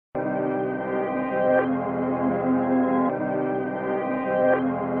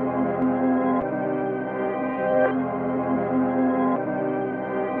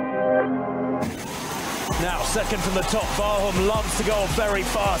second from the top. Warholm loves to go very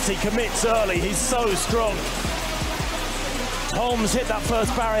fast. He commits early. He's so strong. Holmes hit that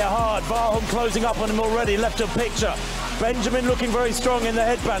first barrier hard. Warholm closing up on him already. Left of picture. Benjamin looking very strong in the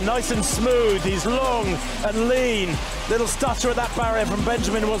headband. Nice and smooth. He's long and lean. Little stutter at that barrier from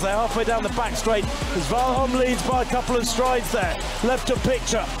Benjamin was there halfway down the back straight as Warholm leads by a couple of strides there. Left of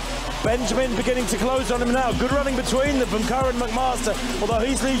picture. Benjamin beginning to close on him now. Good running between them from Kyron McMaster, although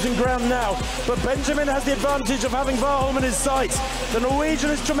he's losing ground now. But Benjamin has the advantage of having Warholm in his sights. The Norwegian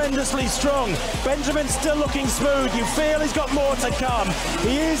is tremendously strong. Benjamin still looking smooth. You feel he's got more to come.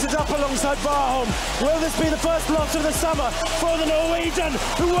 He eases up alongside Warholm. Will this be the first loss of the summer for the Norwegian,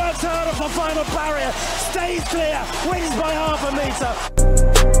 who works hard off the final barrier, stays clear, wins by half a metre?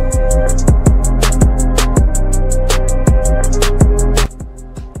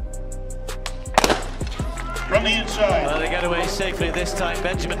 From the inside. They get away safely this time.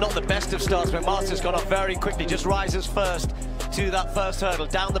 Benjamin, not the best of starts. McMaster's gone off very quickly, just rises first to that first hurdle,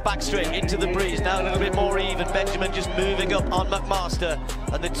 down the back straight, into the breeze. Now a little bit more even. Benjamin just moving up on McMaster,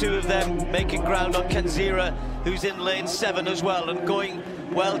 and the two of them making ground on Kenzira, who's in lane 7 as well, and going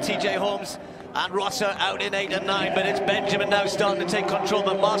well. TJ Holmes and Rosser out in 8 and 9, but it's Benjamin now starting to take control.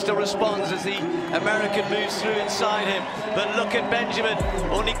 McMaster responds as the American moves through inside him. But look at Benjamin,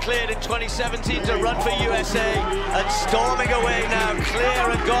 only cleared in 2017 to run for USA, and storming away now,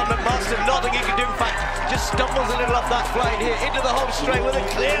 clear and gone. McMaster, nothing he can do. In fact, just stumbles a little off that flight here into the home straight with a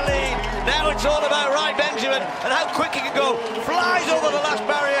clear lead. Now it's all about Rai Benjamin and how quick he can go. Flies over the last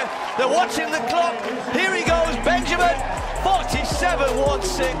barrier. They're watching the clock. Here he goes, Benjamin,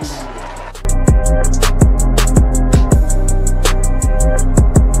 47.16.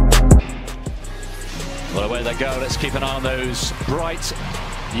 Well, away they go. Let's keep an eye on those bright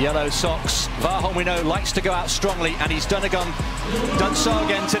yellow socks. Warholm, we know, likes to go out strongly, and he's done so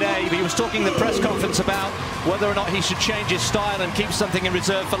again today. He was talking in the press conference about whether or not he should change his style and keep something in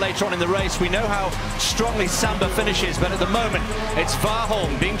reserve for later on in the race. We know how strongly Samba finishes, but at the moment it's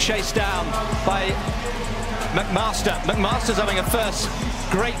Warholm being chased down by McMaster. McMaster's having a first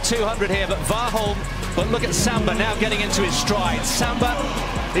great 200 here, but Warholm, but look at Samba now getting into his stride. Samba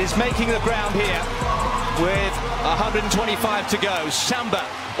is making the ground here with 125 to go. Samba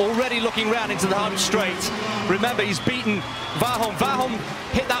already looking round into the home straight. Remember, he's beaten Warholm. Warholm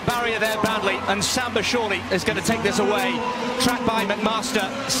hit that barrier there badly, and Samba surely is going to take this away. Tracked by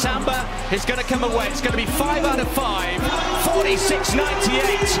McMaster. Samba is going to come away. It's going to be 5 out of 5.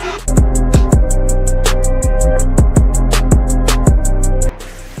 46.98.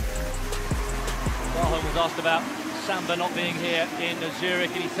 Asked about Samba not being here in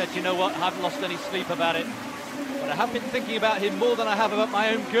Zurich, and he said, you know what, I haven't lost any sleep about it, but I have been thinking about him more than I have about my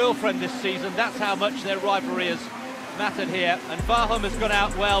own girlfriend this season. That's how much their rivalry has mattered here. And Warholm has gone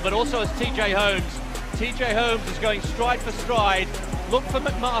out well, but also as TJ Holmes. TJ Holmes is going stride for stride. Look for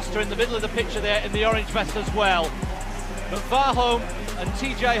McMaster in the middle of the picture there in the orange vest as well. But Warholm and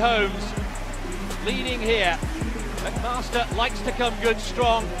TJ Holmes leading here. McMaster likes to come good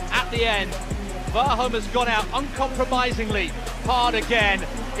strong at the end. Warholm has gone out uncompromisingly hard again.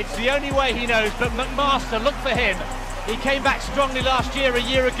 It's the only way he knows, but McMaster, look for him. He came back strongly last year, a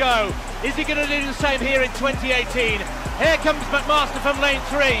year ago. Is he going to do the same here in 2018? Here comes McMaster from lane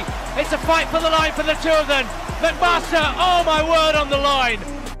 3. It's a fight for the line for the two of them. McMaster, oh my word, on the line.